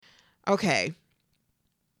Okay.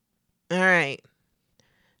 All right.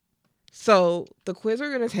 So the quiz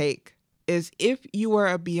we're going to take is if you were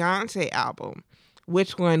a Beyoncé album,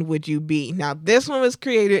 which one would you be? Now, this one was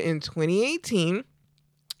created in 2018.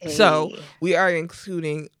 So Hey. we are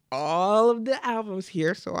including all of the albums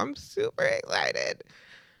here. So I'm super excited.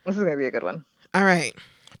 This is going to be a good one. All right.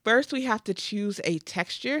 First, we have to choose a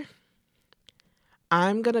texture.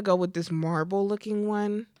 I'm going to go with this marble looking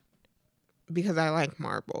one because I like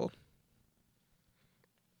marble.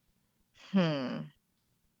 I'm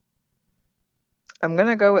going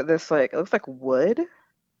to go with this, like, it looks like wood.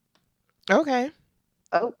 Okay.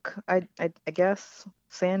 Oak, I guess.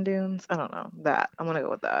 Sand dunes. I don't know. That. I'm going to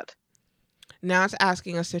go with that. Now it's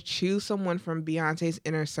asking us to choose someone from Beyonce's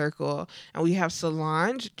inner circle. And we have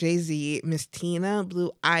Solange, Jay-Z, Miss Tina,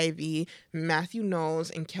 Blue Ivy, Matthew Knowles,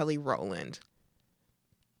 and Kelly Rowland.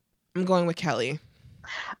 I'm going with Kelly.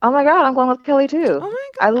 Oh my God, I'm going with Kelly too. Oh my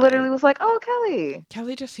I God. literally was like, oh, Kelly.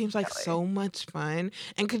 Kelly just seems like Kelly. so much fun.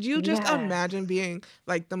 And could you just imagine being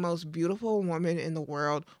like the most beautiful woman in the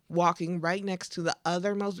world, walking right next to the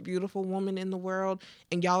other most beautiful woman in the world,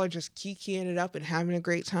 and y'all are just kikiing it up and having a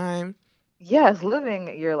great time? Yes,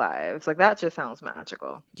 living your lives. Like, that just sounds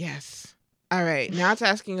magical. Yes. All right. Now it's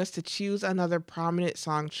asking us to choose another prominent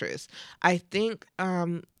songstress. I think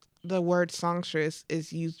the word songstress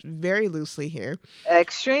is used very loosely here.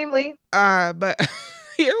 Extremely. But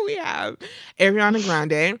here we have Ariana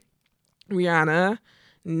Grande, Rihanna,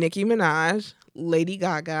 Nicki Minaj, Lady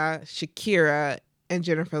Gaga, Shakira, and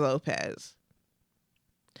Jennifer Lopez.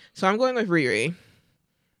 So I'm going with Riri.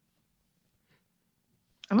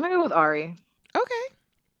 I'm going to go with Ari. Okay.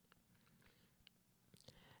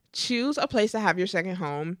 Choose a place to have your second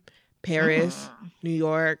home. Paris, New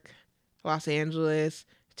York, Los Angeles,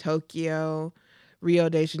 Tokyo, Rio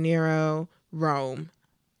de Janeiro, Rome.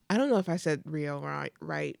 I don't know if I said Rio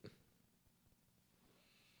right.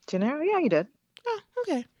 Janeiro? Yeah, you did. Oh,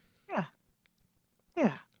 okay.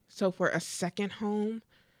 Yeah. So for a second home,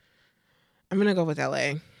 I'm going to go with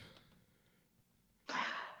LA.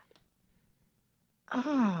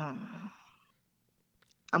 I'm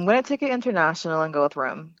going to take it international and go with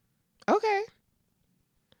Rome. Okay.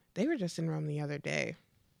 They were just in Rome the other day.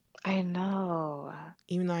 I know.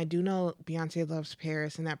 Even though I do know Beyonce loves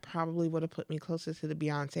Paris, and that probably would have put me closer to the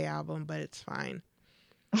Beyonce album, but it's fine.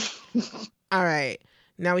 All right.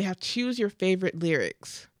 Now we have choose your favorite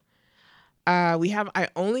lyrics. We have I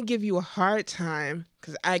only give you a hard time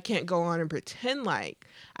because I can't go on and pretend like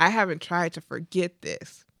I haven't tried to forget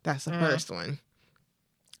this. That's the first one.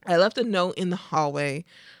 I left a note in the hallway.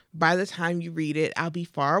 By the time you read it, I'll be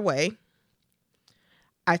far away.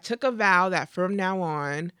 I took a vow that from now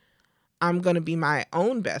on, I'm going to be my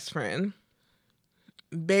own best friend.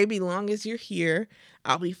 Baby, long as you're here,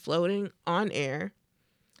 I'll be floating on air.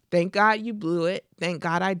 Thank God you blew it. Thank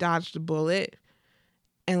God I dodged a bullet.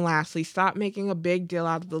 And lastly, stop making a big deal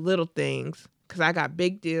out of the little things because I got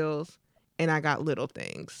big deals and I got little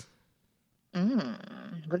things.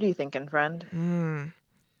 What are you thinking, friend?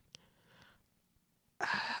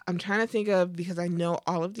 I'm trying to think of, because I know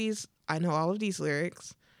all of these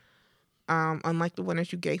lyrics. Unlike the one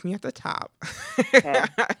that you gave me at the top. Okay.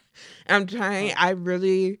 I'm trying. I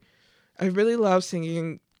really love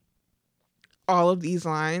singing all of these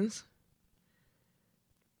lines.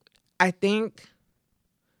 I think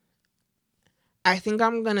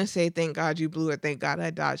I'm gonna say thank God you blew it, thank God I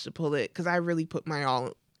dodged the bullet, because I really put my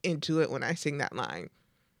all into it when I sing that line.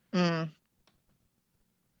 I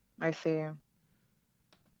see.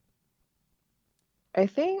 I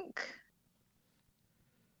think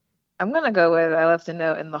I'm gonna go with I left a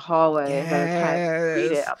note in the hallway. By the time you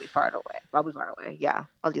read it, I'll be far away. Yeah,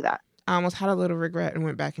 I'll do that. I almost had a little regret and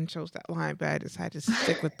went back and chose that line, but I decided to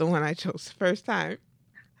stick with the one I chose the first time.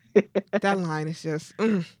 That line is just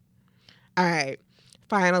All right.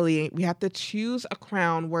 Finally, we have to choose a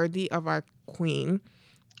crown worthy of our queen.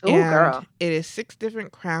 Ooh, girl. It is 6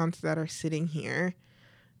 different crowns that are sitting here.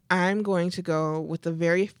 I'm going to go with the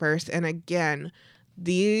very first. And again,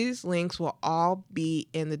 these links will all be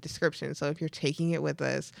in the description. So if you're taking it with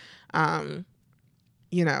us,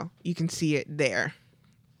 you can see it there.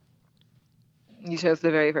 You chose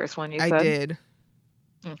the very first one you said? I did.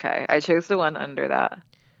 Okay. I chose the one under that.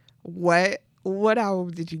 What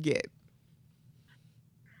album did you get?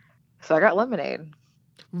 So I got Lemonade.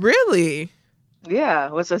 Really? Yeah,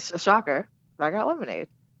 which is a shocker. But I got Lemonade.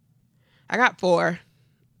 I got 4.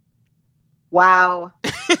 Wow.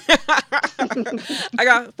 I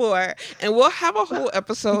got 4. And we'll have a whole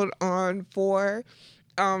episode on 4.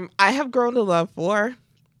 I have grown to love 4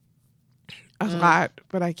 a lot,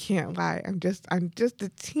 but I can't lie. I'm just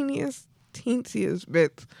the teensiest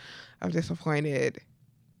bit I'm disappointed.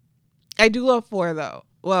 I do love 4 though.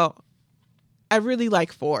 Well, I really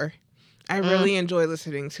like 4. I really enjoy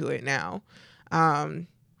listening to it now. Um,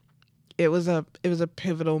 it was a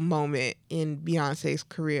pivotal moment in Beyonce's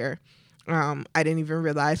career. I didn't even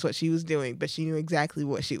realize what she was doing, but she knew exactly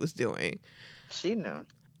what she was doing. She knew.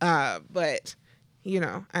 But you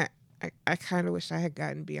know, I kind of wish I had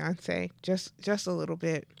gotten Beyonce just a little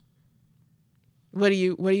bit. What do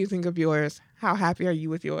you think of yours? How happy are you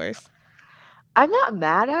with yours? I'm not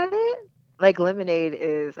mad at it. Like Lemonade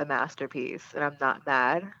is a masterpiece, and I'm not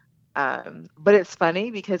mad. But it's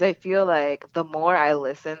funny because I feel like the more I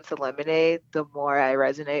listen to Lemonade, the more I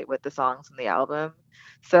resonate with the songs in the album.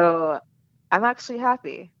 So I'm actually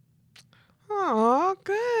happy. Oh,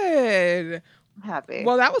 good. I'm happy.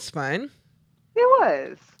 Well, that was fun. It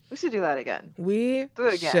was. We should do that again. We Do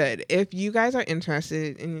it again. should. If you guys are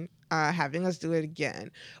interested in having us do it again,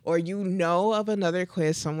 or you know of another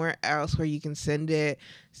quiz somewhere else where you can send it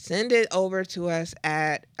over to us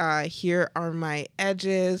at Here Are My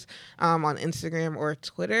Edges on Instagram or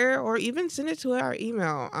Twitter, or even send it to our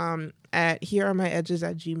email at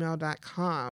herearemyedges@gmail.com.